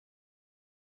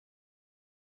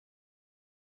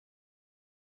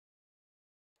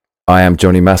I am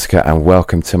Johnny Massacre and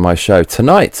welcome to my show.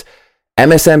 Tonight,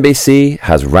 MSNBC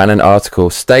has ran an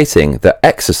article stating that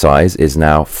exercise is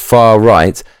now far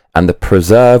right and the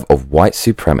preserve of white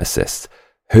supremacists.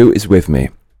 Who is with me?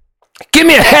 Give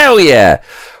me a hell yeah!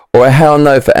 Or a hell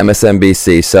no for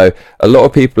MSNBC. So a lot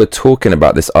of people are talking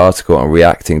about this article and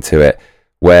reacting to it,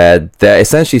 where they're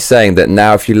essentially saying that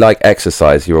now if you like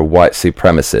exercise, you're a white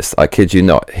supremacist. I kid you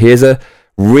not. Here's a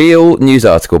real news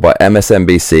article by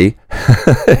MSNBC.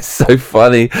 It's so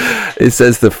funny. It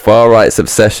says the far right's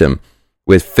obsession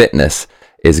with fitness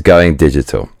is going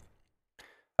digital.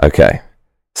 Okay,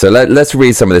 so let's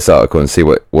read some of this article and see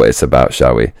what it's about,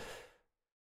 shall we?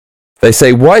 They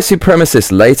say white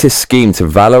supremacists' latest scheme to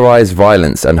valorize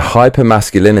violence and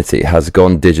hypermasculinity has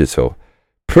gone digital.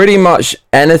 Pretty much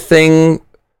anything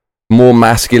more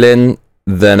masculine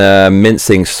than a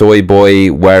mincing soy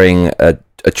boy wearing a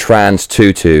trans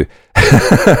tutu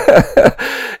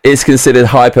is considered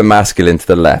hyper masculine to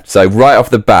the left. So right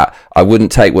off the bat, I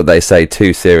wouldn't take what they say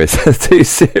too seriously.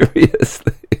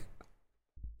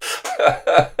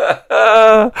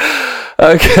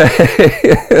 Okay.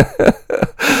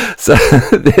 So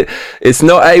it's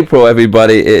not April,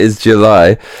 everybody. It is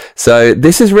July. So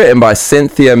this is written by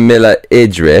Cynthia Miller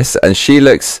Idris, and she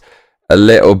looks a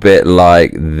little bit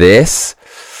like this.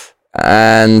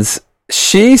 And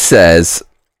she says,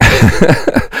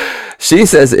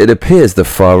 it appears the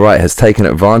far right has taken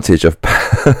advantage of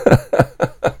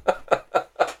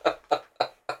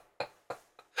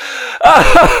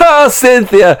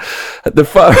Cynthia, the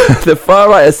far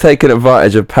right has taken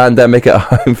advantage of pandemic at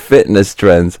home fitness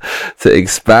trends to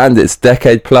expand its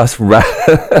decade plus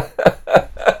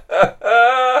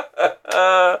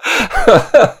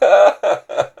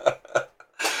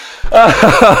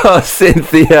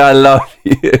Cynthia, I love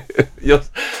you.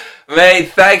 Mate,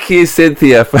 thank you,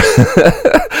 Cynthia,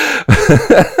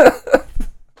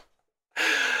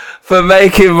 for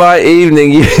making my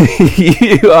evening.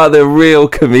 You are the real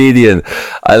comedian.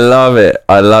 I love it.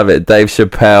 Dave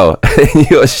Chappelle in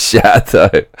your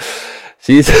shadow.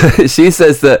 She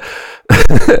says that.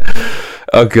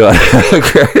 Oh God.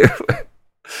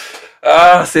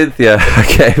 Cynthia.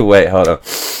 Okay, wait, hold on.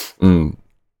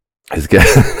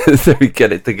 Let me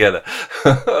get it together.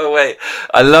 Wait,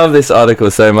 I love this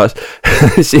article so much.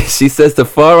 She says the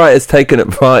far right has taken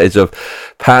advantage of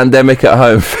pandemic at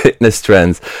home fitness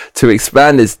trends to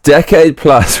expand its decade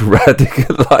plus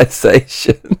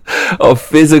radicalization of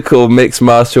physical mixed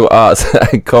martial arts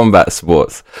and combat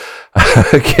sports.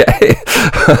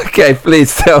 Okay,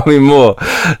 please tell me more.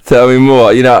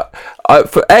 You know,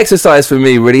 exercise for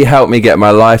me really helped me get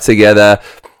my life together.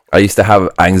 I used to have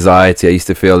anxiety. I used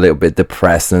to feel a little bit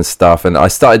depressed and stuff. And I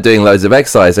started doing loads of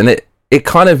exercise, and it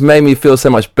kind of made me feel so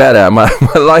much better. My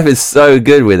life is so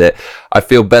good with it. I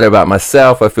feel better about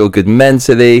myself. I feel good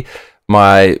mentally.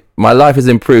 My life has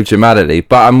improved dramatically.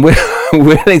 But I'm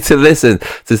willing to listen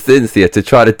to Cynthia to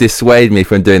try to dissuade me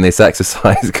from doing this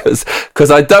exercise because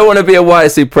I don't want to be a white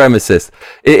supremacist.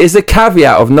 It is a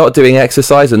caveat of not doing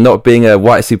exercise and not being a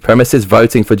white supremacist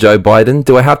voting for Joe Biden.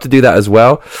 Do I have to do that as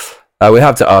well? We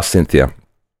have to ask Cynthia.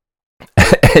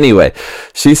 Anyway,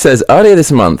 she says earlier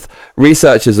this month,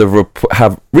 researchers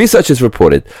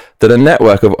reported that a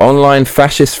network of online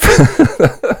fascist.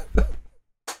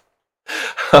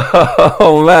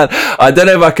 Oh man, I don't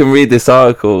know if I can read this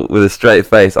article with a straight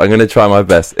face. I'm going to try my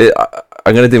best.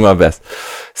 I'm going to do my best.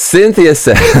 Cynthia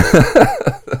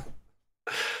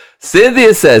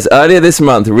says earlier this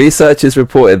month, researchers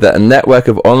reported that a network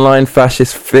of online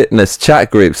fascist fitness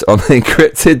chat groups on the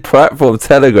encrypted platform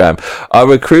Telegram are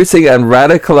recruiting and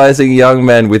radicalizing young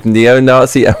men with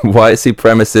neo-Nazi and white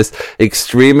supremacist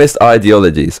extremist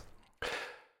ideologies.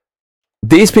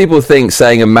 These people think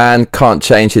saying a man can't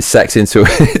change his sex into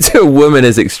a woman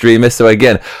is extremist. So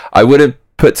again, I wouldn't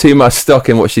put too much stock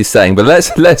in what she's saying, but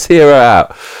let's hear her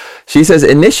out. She says,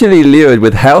 initially lured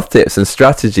with health tips and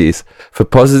strategies for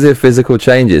positive physical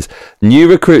changes, new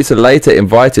recruits are later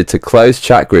invited to closed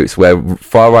chat groups where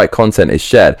far-right content is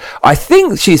shared. I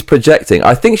think she's projecting.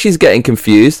 I think she's getting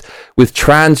confused with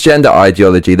transgender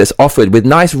ideology that's offered with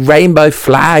nice rainbow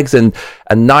flags and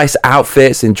nice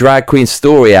outfits in Drag Queen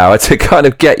Story Hour to kind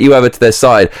of get you over to their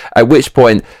side, at which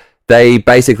point they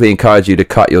basically encourage you to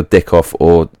cut your dick off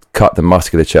or cut the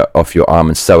musculature off your arm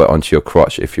and sew it onto your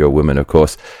crotch if you're a woman, of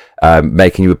course.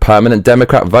 Making you a permanent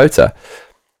Democrat voter.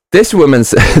 This woman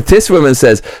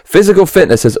says physical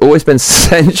fitness has always been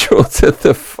central to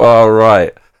the far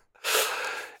right.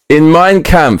 In Mein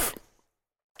Kampf,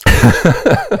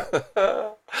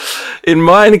 Hitler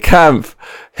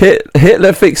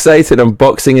fixated on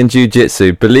boxing and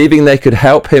jiu-jitsu, believing they could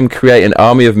help him create an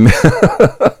army of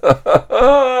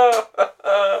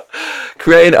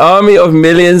Create an army of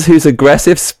millions whose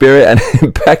aggressive spirit and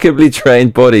impeccably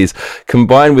trained bodies,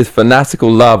 combined with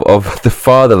fanatical love of the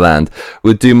fatherland,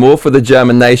 would do more for the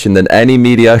German nation than any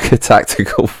mediocre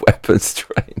tactical weapons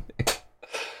training.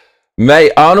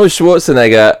 Mate, Arnold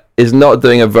Schwarzenegger is not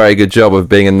doing a very good job of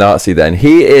being a Nazi then.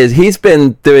 He's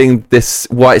been doing this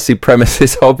white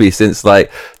supremacist hobby since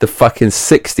like the fucking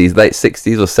 60s, late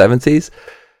 60s or 70s.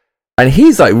 And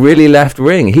he's like really left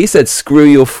wing. He said, screw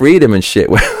your freedom and shit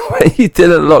when you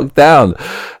didn't lock down.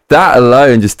 That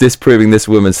alone just disproving this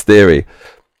woman's theory.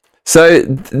 So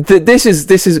this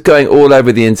is going all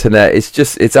over the internet.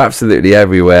 It's absolutely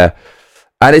everywhere.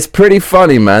 And it's pretty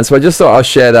funny, man. So I just thought I'll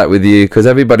share that with you because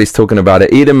everybody's talking about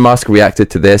it. Elon Musk reacted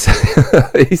to this.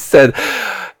 He said,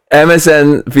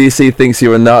 MSNBC thinks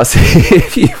you're a Nazi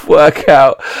if you work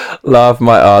out. Laugh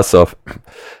my ass off.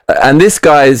 And this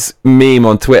guy's meme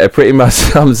on Twitter pretty much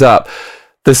sums up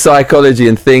the psychology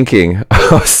and thinking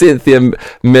of Cynthia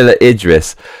Miller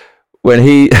Idris. When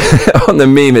he, on the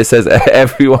meme, it says,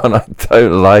 everyone I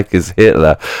don't like is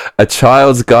Hitler. A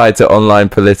child's guide to online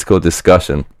political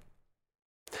discussion.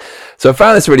 So I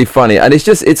found this really funny, and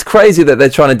it's crazy that they're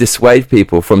trying to dissuade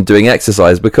people from doing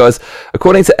exercise because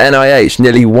according to NIH,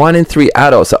 nearly 1 in 3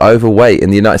 adults are overweight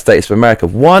in the United States of America.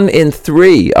 1 in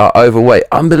 3 are overweight.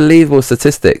 Unbelievable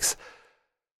statistics.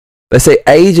 They say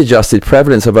age-adjusted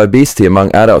prevalence of obesity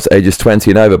among adults ages 20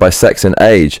 and over by sex and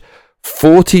age.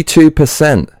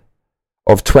 42%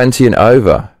 of 20 and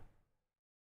over.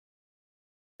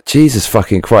 Jesus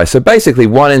fucking Christ. So basically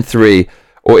 1 in 3,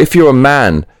 or if you're a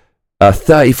man,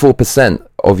 34%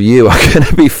 of you are going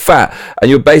to be fat and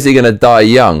you're basically going to die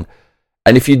young.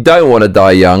 And if you don't want to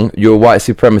die young, you're a white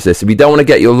supremacist. If you don't want to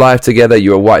get your life together,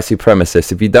 you're a white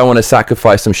supremacist. If you don't want to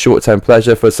sacrifice some short-term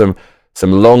pleasure for some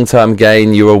long-term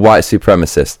gain, you're a white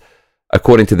supremacist,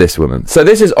 according to this woman. So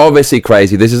this is obviously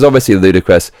crazy. This is obviously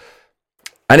ludicrous.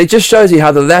 And it just shows you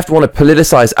how the left want to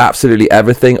politicize absolutely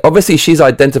everything. Obviously, she's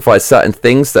identified certain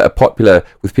things that are popular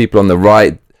with people on the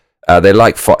right. They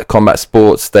like combat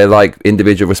sports. They like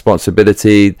individual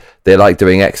responsibility. They like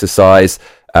doing exercise.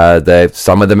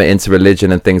 Some of them are into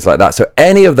religion and things like that. So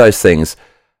any of those things,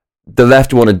 the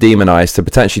left want to demonize to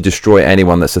potentially destroy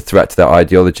anyone that's a threat to their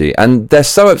ideology. And they're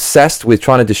so obsessed with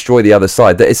trying to destroy the other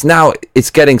side that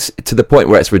it's getting to the point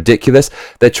where it's ridiculous.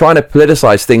 They're trying to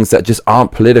politicize things that just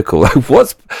aren't political. Like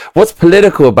what's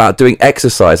political about doing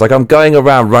exercise? Like I'm going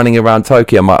around running around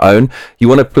Tokyo on my own. You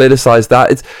want to politicize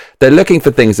that? They're looking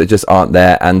for things that just aren't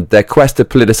there, and their quest to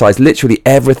politicize literally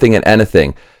everything and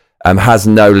anything has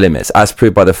no limits, as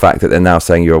proved by the fact that they're now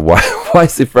saying you're a white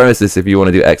supremacist if you want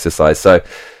to do exercise. So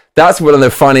that's one of the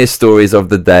funniest stories of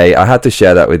the day. I had to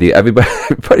share that with you.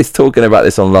 Everybody's talking about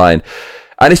this online.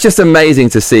 And it's just amazing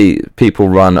to see people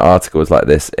run articles like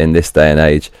this in this day and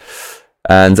age.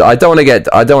 And I don't want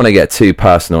to get too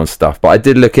personal and stuff, but I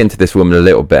did look into this woman a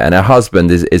little bit, and her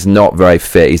husband is not very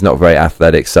fit. He's not very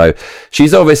athletic. So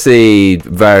she's obviously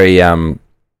very a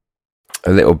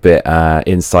little bit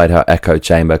inside her echo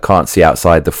chamber, can't see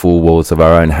outside the four walls of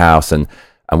her own house and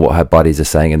what her buddies are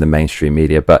saying in the mainstream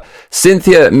media. But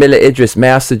Cynthia Miller Idris,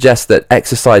 may I suggest that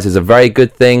exercise is a very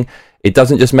good thing. It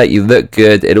doesn't just make you look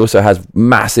good. It also has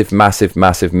massive, massive,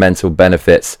 massive mental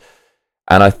benefits.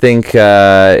 And I think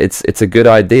it's a good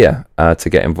idea to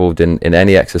get involved in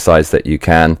any exercise that you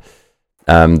can.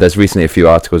 There's recently a few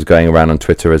articles going around on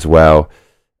Twitter as well,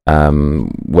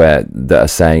 where that are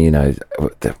saying,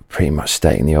 they're pretty much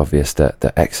stating the obvious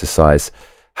that exercise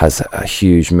has a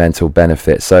huge mental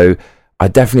benefit. So I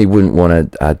definitely wouldn't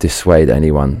want to dissuade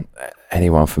anyone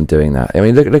from doing that. I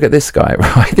mean, look at this guy,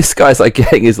 right? This guy's like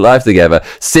getting his life together.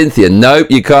 Cynthia, nope,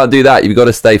 you can't do that. You've got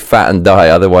to stay fat and die,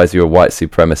 otherwise you're a white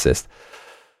supremacist.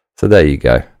 So there you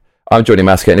go. I'm Johnny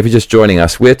Massacre, and if you're just joining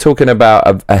us, we're talking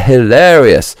about a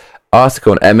hilarious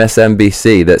article on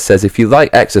MSNBC that says if you like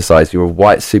exercise, you're a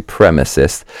white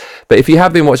supremacist. But if you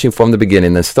have been watching from the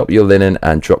beginning, then stop your linen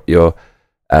and drop your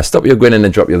stop your grinning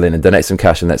and drop your linen. Donate some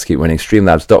cash and let's keep winning.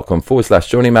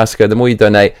 Streamlabs.com/Johnny Massacre. The more you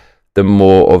donate, the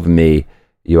more of me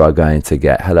you are going to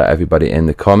get. Hello, everybody in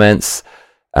the comments.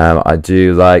 I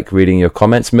do like reading your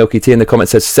comments. Milky T in the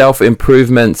comments says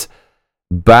self-improvement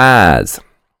bad.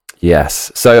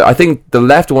 Yes. So I think the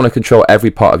left want to control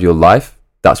every part of your life.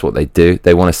 That's what they do.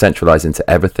 They want to centralize into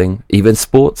everything, even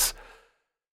sports.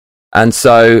 And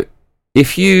so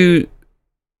if you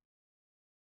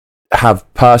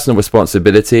have personal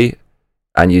responsibility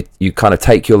and you kind of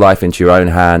take your life into your own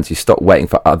hands, you stop waiting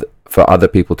for other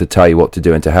people to tell you what to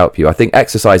do and to help you. I think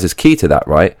exercise is key to that,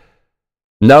 right?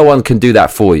 No one can do that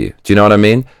for you. Do you know what I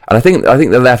mean? And I think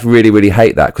the left really, really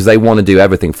hate that because they want to do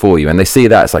everything for you, and they see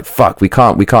that it's like, fuck, we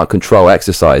can't control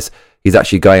exercise. he's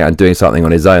actually going out and doing something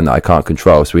on his own that I can't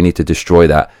control. So we need to destroy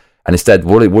that. And instead,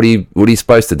 what are you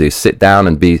supposed to do? Sit down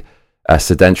and be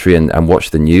sedentary and watch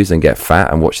the news and get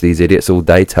fat and watch these idiots all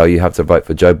day tell you have to vote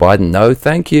for Joe Biden? No,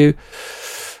 thank you.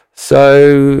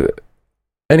 So,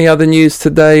 any other news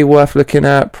today worth looking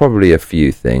at? Probably a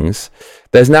few things.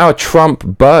 There's now a Trump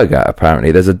burger,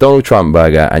 apparently. There's a Donald Trump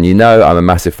burger, and you know I'm a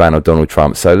massive fan of Donald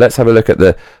Trump. So let's have a look at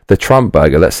the Trump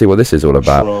burger. Let's see what this is all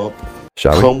about. Trump,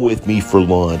 shall we? Come with me for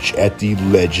lunch at the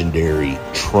legendary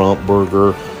Trump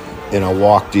burger. And I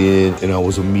walked in, and I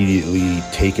was immediately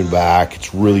taken back.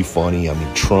 It's really funny. I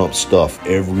mean, Trump stuff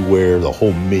everywhere. The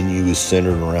whole menu is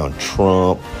centered around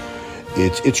Trump.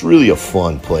 It's really a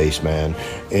fun place, man.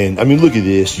 And, I mean, look at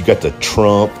this. You got the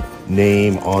Trump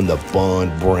name on the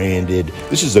bun, branded.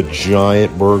 This is a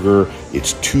giant burger.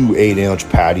 It's 2 8-ounce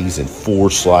patties and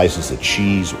 4 slices of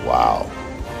cheese. Wow.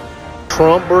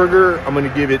 Trump burger, I'm going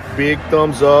to give it big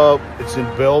thumbs up. It's in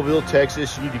Belleville,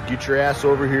 Texas. You need to get your ass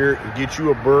over here and get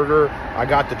you a burger. I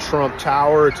got the Trump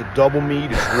Tower. It's a double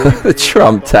meat. It's really The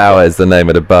Trump Tower is the name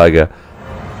of the burger.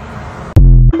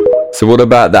 So what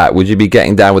about that? Would you be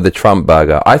getting down with the Trump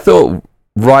burger? I thought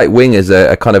right-wingers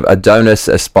are kind of Adonis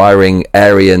aspiring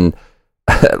Aryan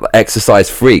exercise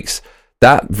freaks.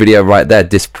 That video right there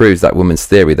disproves that woman's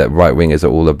theory that right-wingers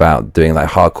are all about doing like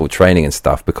hardcore training and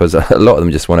stuff, because a lot of them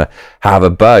just want to have a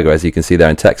burger, as you can see there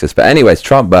in Texas. But anyways,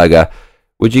 Trump burger.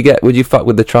 Would you fuck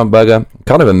with the Trump burger?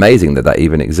 Kind of amazing that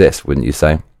even exists, wouldn't you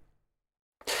say?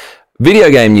 Video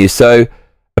game news. So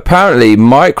apparently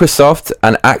Microsoft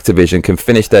and Activision can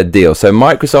finish their deal. So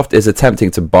Microsoft is attempting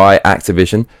to buy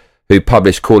Activision, who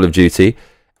published Call of Duty.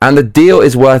 And the deal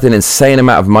is worth an insane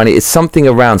amount of money. It's something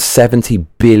around $70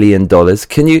 billion.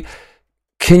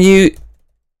 Can you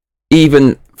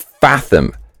even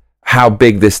fathom how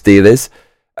big this deal is?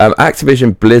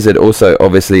 Activision Blizzard also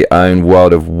obviously own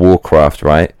World of Warcraft,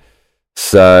 right?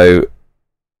 So,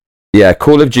 yeah,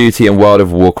 Call of Duty and World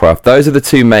of Warcraft. Those are the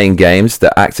two main games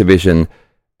that Activision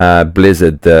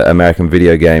Blizzard, the American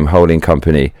video game holding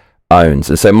company, owns.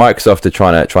 And so Microsoft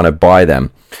are trying to buy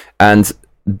them. And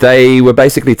they were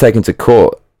basically taken to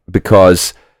court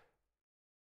because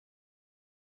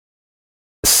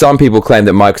some people claim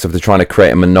that Microsoft are trying to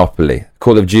create a monopoly.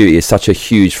 Call of Duty is such a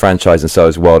huge franchise, and so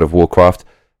is World of Warcraft.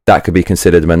 That could be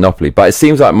considered a monopoly. But it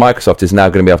seems like Microsoft is now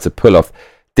going to be able to pull off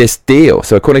this deal.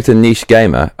 So according to Niche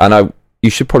Gamer, and you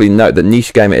should probably note that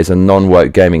Niche Gamer is a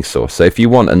non-woke gaming source. So if you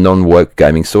want a non-woke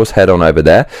gaming source, head on over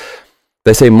there.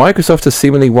 They say Microsoft has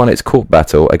seemingly won its court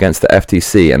battle against the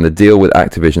FTC, and the deal with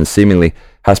Activision seemingly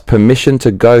has permission to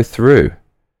go through.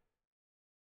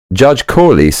 Judge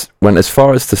Corliss went as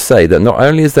far as to say that not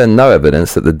only is there no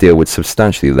evidence that the deal would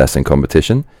substantially lessen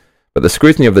competition, but the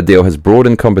scrutiny of the deal has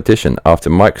broadened competition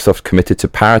after Microsoft committed to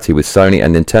parity with Sony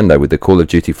and Nintendo with the Call of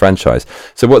Duty franchise.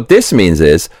 So what this means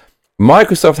is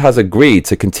Microsoft has agreed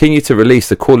to continue to release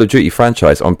the Call of Duty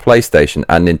franchise on PlayStation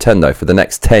and Nintendo for the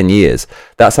next 10 years.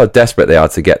 That's how desperate they are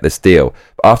to get this deal.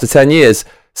 But after 10 years,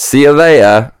 see you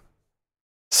later,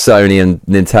 Sony and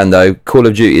Nintendo. Call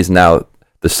of Duty is now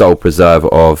the sole preserve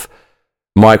of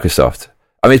Microsoft.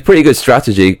 I mean, it's pretty good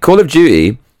strategy. Call of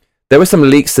Duty, there were some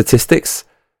leaked statistics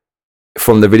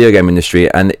from the video game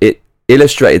industry, and it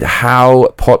illustrated how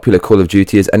popular Call of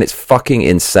Duty is, and it's fucking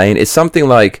insane. It's something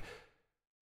like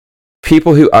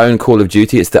people who own Call of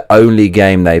Duty, it's the only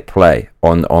game they play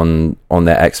on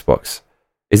their Xbox.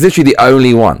 It's literally the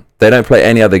only one. They don't play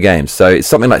any other games. So it's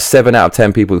something like 7 out of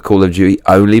 10 people with Call of Duty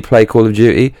only play Call of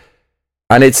Duty.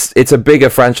 And it's a bigger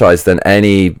franchise than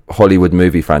any Hollywood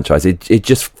movie franchise. It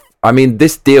just, I mean,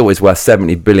 this deal is worth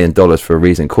 $70 billion for a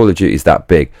reason. Call of Duty is that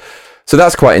big. So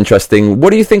that's quite interesting.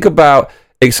 What do you think about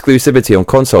exclusivity on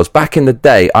consoles? Back in the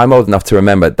day, I'm old enough to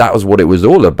remember that was what it was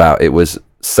all about. It was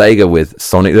Sega with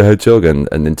Sonic the Hedgehog and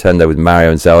Nintendo with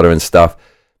Mario and Zelda and stuff.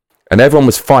 And everyone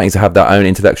was fighting to have their own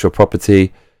intellectual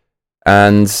property.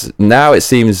 And now it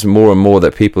seems more and more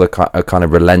that people are kind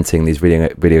of relenting, these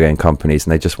video game companies,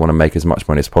 and they just want to make as much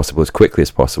money as possible, as quickly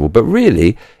as possible. But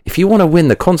really, if you want to win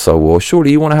the console war,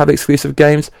 surely you want to have exclusive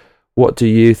games. What do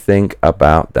you think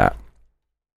about that?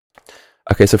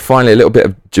 Okay, so finally, a little bit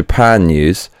of Japan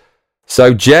news.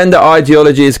 So gender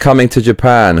ideology is coming to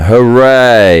Japan.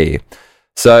 Hooray!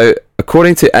 So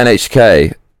according to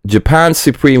NHK, Japan's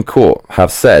Supreme Court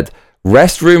have said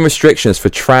restroom restrictions for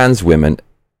trans women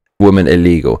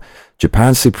illegal.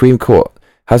 Japan's Supreme Court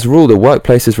has ruled a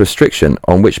workplace's restriction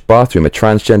on which bathroom a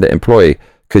transgender employee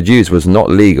could use was not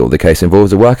legal. The case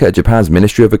involves a worker at Japan's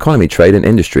Ministry of Economy, Trade and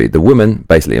Industry. The woman,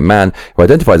 basically a man, who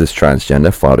identifies as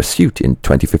transgender, filed a suit in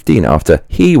 2015 after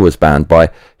he was banned by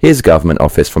his government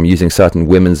office from using certain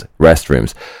women's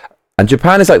restrooms. And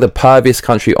Japan is like the perviest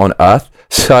country on earth.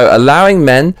 So allowing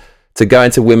men to go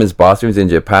into women's bathrooms in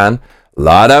Japan,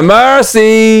 Lord of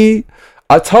mercy.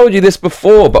 I told you this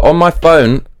before, but on my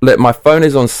phone, look, my phone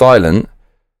is on silent,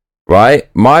 right?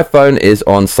 My phone is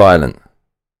on silent.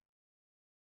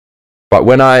 But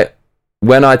when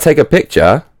I take a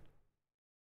picture,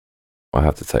 I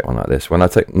have to take one like this. When I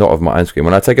take, not of my own screen,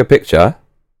 when I take a picture,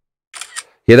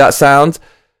 hear that sound?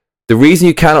 The reason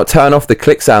you cannot turn off the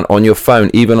click sound on your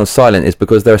phone, even on silent, is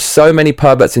because there are so many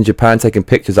perverts in Japan taking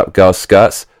pictures up girls'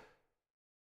 skirts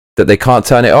that they can't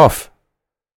turn it off.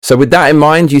 So with that in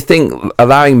mind, you think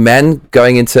allowing men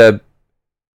going into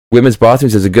women's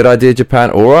bathrooms is a good idea, Japan?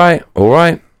 All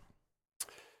right.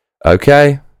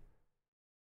 Okay.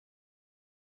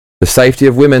 The safety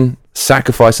of women,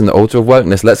 sacrificing the altar of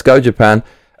wokeness. Let's go, Japan.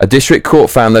 A district court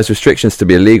found those restrictions to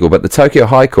be illegal, but the Tokyo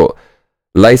High Court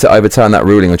later overturned that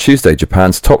ruling on Tuesday.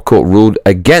 Japan's top court ruled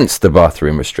against the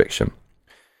bathroom restriction.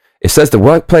 It says the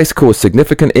workplace caused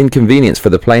significant inconvenience for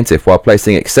the plaintiff while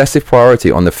placing excessive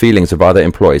priority on the feelings of other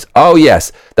employees. Oh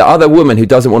yes, the other woman who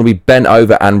doesn't want to be bent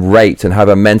over and raped and have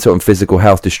her mental and physical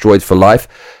health destroyed for life.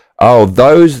 Oh,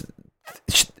 those...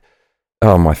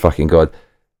 Oh my fucking God.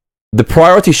 The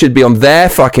priority should be on their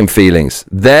fucking feelings.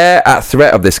 They're at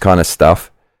threat of this kind of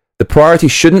stuff. The priority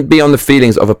shouldn't be on the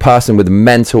feelings of a person with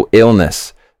mental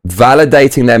illness.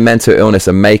 Validating their mental illness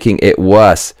and making it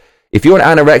worse. If you're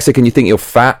an anorexic and you think you're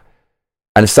fat,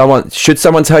 and should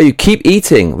someone tell you, keep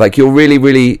eating, like you're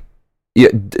really,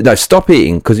 no, stop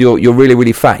eating because you're really,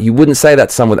 really fat. You wouldn't say that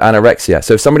to someone with anorexia.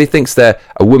 So if somebody thinks they're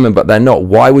a woman but they're not,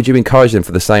 why would you encourage them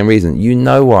for the same reason? You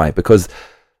know why? Because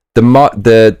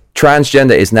the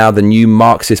transgender is now the new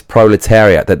Marxist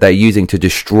proletariat that they're using to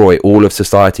destroy all of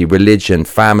society, religion,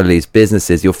 families,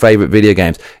 businesses, your favorite video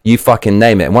games, you fucking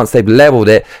name it. And once they've leveled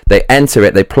it, they enter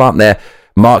it, they plant their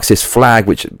Marxist flag,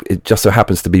 which it just so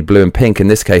happens to be blue and pink in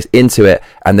this case, into it,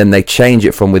 and then they change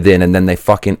it from within, and then they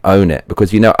fucking own it,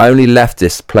 because only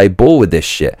leftists play ball with this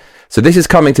shit. So this is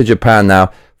coming to Japan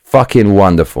now. Fucking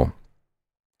wonderful.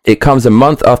 It comes a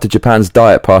month after Japan's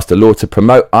Diet passed a law to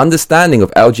promote understanding of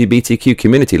LGBTQ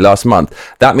community last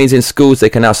month. That means in schools they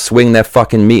can now swing their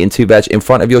fucking meat and two veg in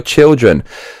front of your children.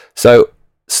 So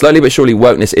slowly but surely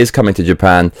wokeness is coming to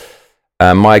Japan.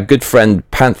 My good friend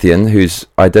Pantheon, whose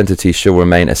identity shall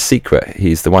remain a secret,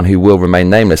 he's the one who will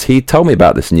remain nameless, he told me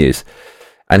about this news.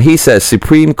 And he says,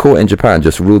 Supreme Court in Japan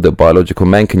just ruled that biological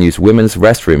men can use women's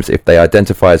restrooms if they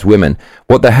identify as women.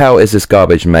 What the hell is this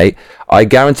garbage, mate? I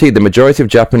guarantee the majority of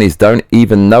Japanese don't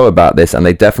even know about this, and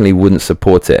they definitely wouldn't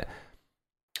support it.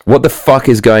 What the fuck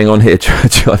is going on here,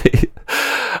 Johnny?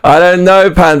 I don't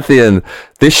know, Pantheon.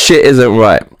 This shit isn't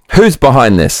right. Who's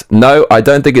behind this? No, I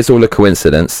don't think it's all a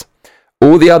coincidence.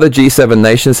 All the other G7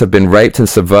 nations have been raped and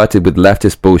subverted with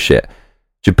leftist bullshit.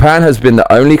 Japan has been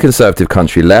the only conservative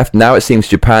country left. Now it seems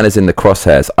Japan is in the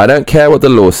crosshairs. I don't care what the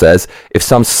law says. If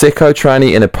some sicko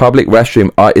tranny in a public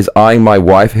restroom is eyeing my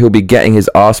wife, he'll be getting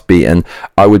his ass beaten.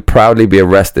 I would proudly be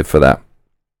arrested for that.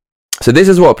 So this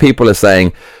is what people are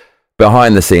saying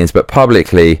behind the scenes, but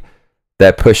publicly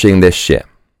they're pushing this shit.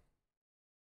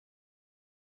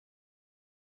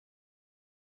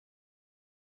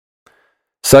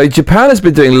 So Japan has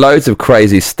been doing loads of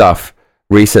crazy stuff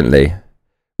recently.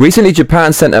 Recently,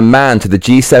 Japan sent a man to the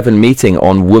G7 meeting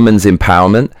on women's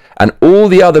empowerment, and all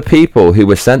the other people who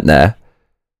were sent there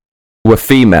were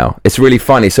female. It's really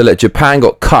funny. So look, Japan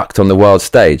got cucked on the world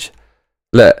stage.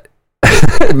 Look,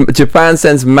 Japan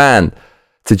sends man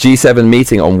to G7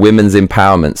 meeting on women's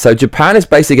empowerment. So Japan is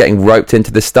basically getting roped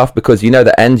into this stuff because, the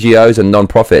NGOs and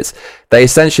non-profits, they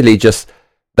essentially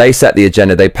they set the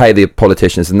agenda, they pay the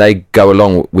politicians, and they go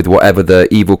along with whatever the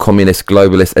evil communist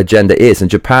globalist agenda is. And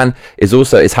Japan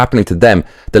is happening to them.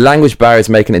 The language barrier is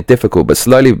making it difficult, but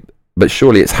slowly but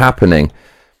surely it's happening.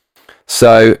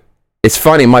 So it's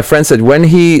funny, my friend said when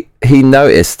he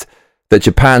noticed that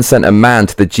Japan sent a man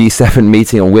to the G7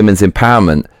 meeting on women's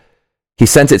empowerment, he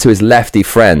sent it to his lefty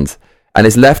friend, and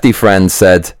his lefty friend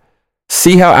said,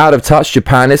 see how out of touch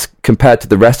Japan is compared to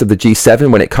the rest of the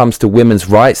G7 when it comes to women's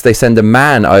rights? They send a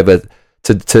man over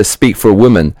to speak for a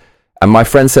woman. And my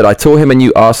friend said, I told him a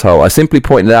new asshole. I simply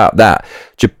pointed out that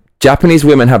Japanese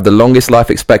women have the longest life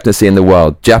expectancy in the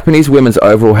world. Japanese women's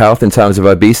overall health in terms of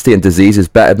obesity and disease is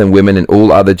better than women in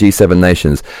all other G7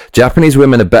 nations. Japanese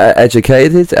women are better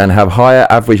educated and have higher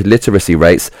average literacy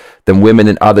rates than women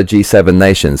in other G7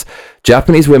 nations.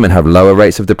 Japanese women have lower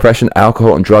rates of depression,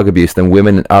 alcohol, and drug abuse than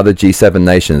women in other G7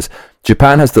 nations.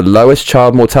 Japan has the lowest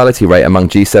child mortality rate among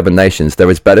G7 nations. There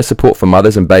is better support for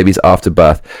mothers and babies after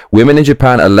birth. Women in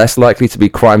Japan are less likely to be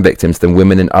crime victims than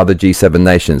women in other G7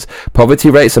 nations.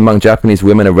 Poverty rates among Japanese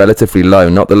women are relatively low,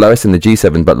 not the lowest in the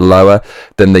G7, but lower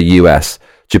than the US.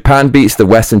 Japan beats the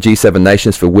Western G7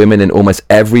 nations for women in almost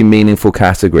every meaningful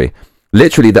category.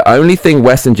 Literally, the only thing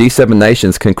Western G7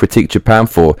 nations can critique Japan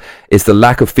for is the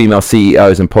lack of female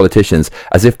CEOs and politicians,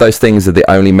 as if those things are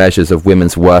the only measures of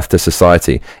women's worth to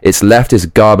society. Its left is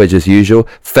garbage as usual.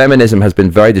 Feminism has been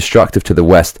very destructive to the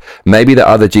West. Maybe the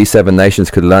other G7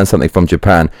 nations could learn something from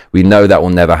Japan. We know that will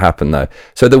never happen, though.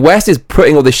 So the West is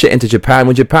putting all this shit into Japan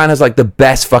when Japan has like the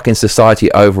best fucking society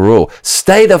overall.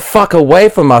 Stay the fuck away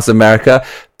from us, America.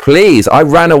 Please, I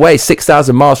ran away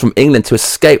 6,000 miles from England to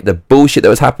escape the bullshit that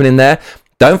was happening there.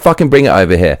 Don't fucking bring it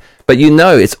over here. But you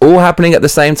know, it's all happening at the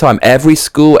same time. Every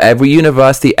school, every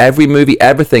university, every movie,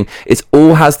 everything. It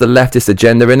all has the leftist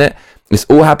agenda in it. It's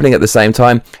all happening at the same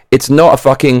time. It's not a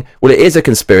fucking... Well, it is a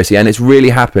conspiracy and it's really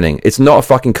happening. It's not a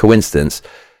fucking coincidence.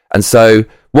 And so...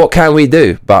 what can we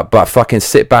do but fucking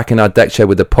sit back in our deck chair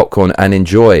with the popcorn and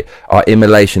enjoy our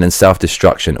immolation and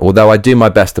self-destruction? Although I do my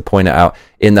best to point it out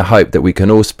in the hope that we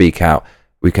can all speak out.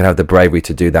 We can have the bravery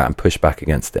to do that and push back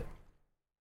against it.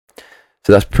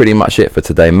 So that's pretty much it for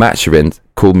today. Matcherin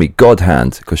called me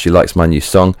Godhand because she likes my new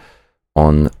song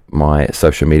on my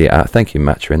social media app. Thank you,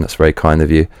 Matcherin. That's very kind of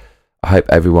you. I hope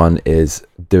everyone is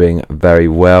doing very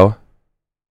well.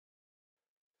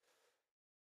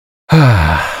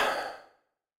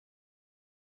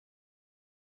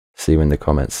 See you in the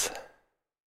comments.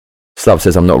 Slub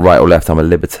says I'm not right or left, I'm a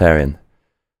libertarian.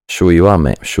 Sure you are,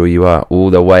 mate. Sure you are. All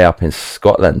the way up in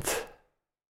Scotland.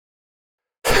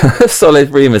 Solid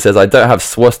Freeman says I don't have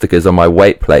swastikas on my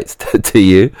weight plates. Do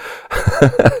you?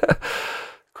 Of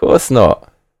course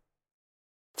not.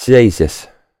 Jesus.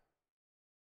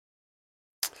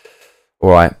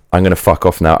 Alright, I'm gonna fuck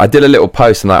off now. I did a little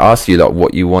post and I asked you like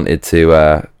what you wanted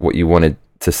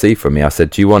to see from me. I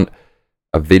said, do you want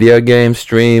a video game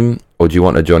stream or do you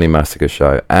want a Johnny Massacre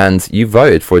show? And you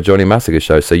voted for a Johnny Massacre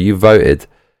show, so you voted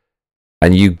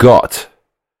and you got.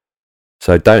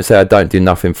 So don't say I don't do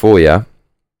nothing for you.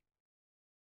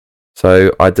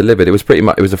 So I delivered. It was pretty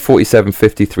much, it was a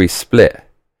 47-53 split.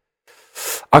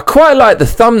 I quite like the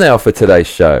thumbnail for today's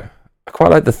show. I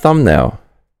quite like the thumbnail.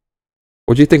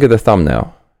 What do you think of the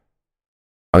thumbnail?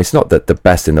 I mean, it's not the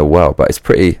best in the world, but it's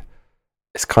pretty,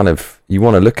 it's kind of, you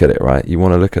want to look at it, right? You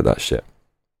want to look at that shit.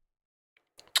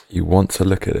 You want to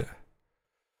look at it.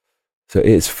 So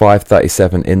it's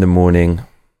 5:37 in the morning.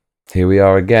 Here we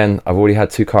are again. I've already had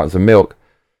 2 cartons of milk.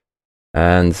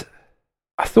 And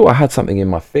I thought I had something in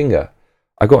my finger.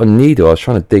 I got a needle. I was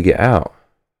trying to dig it out.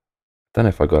 Don't know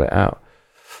if I got it out.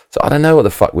 So I don't know what the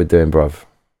fuck we're doing, bruv.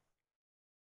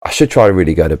 I should try to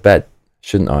really go to bed,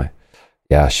 shouldn't I?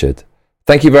 Yeah, I should.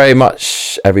 Thank you very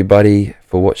much, everybody,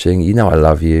 for watching. You know I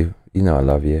love you. You know I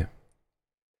love you.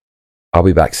 I'll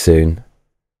be back soon.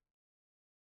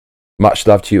 Much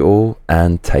love to you all,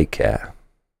 and take care.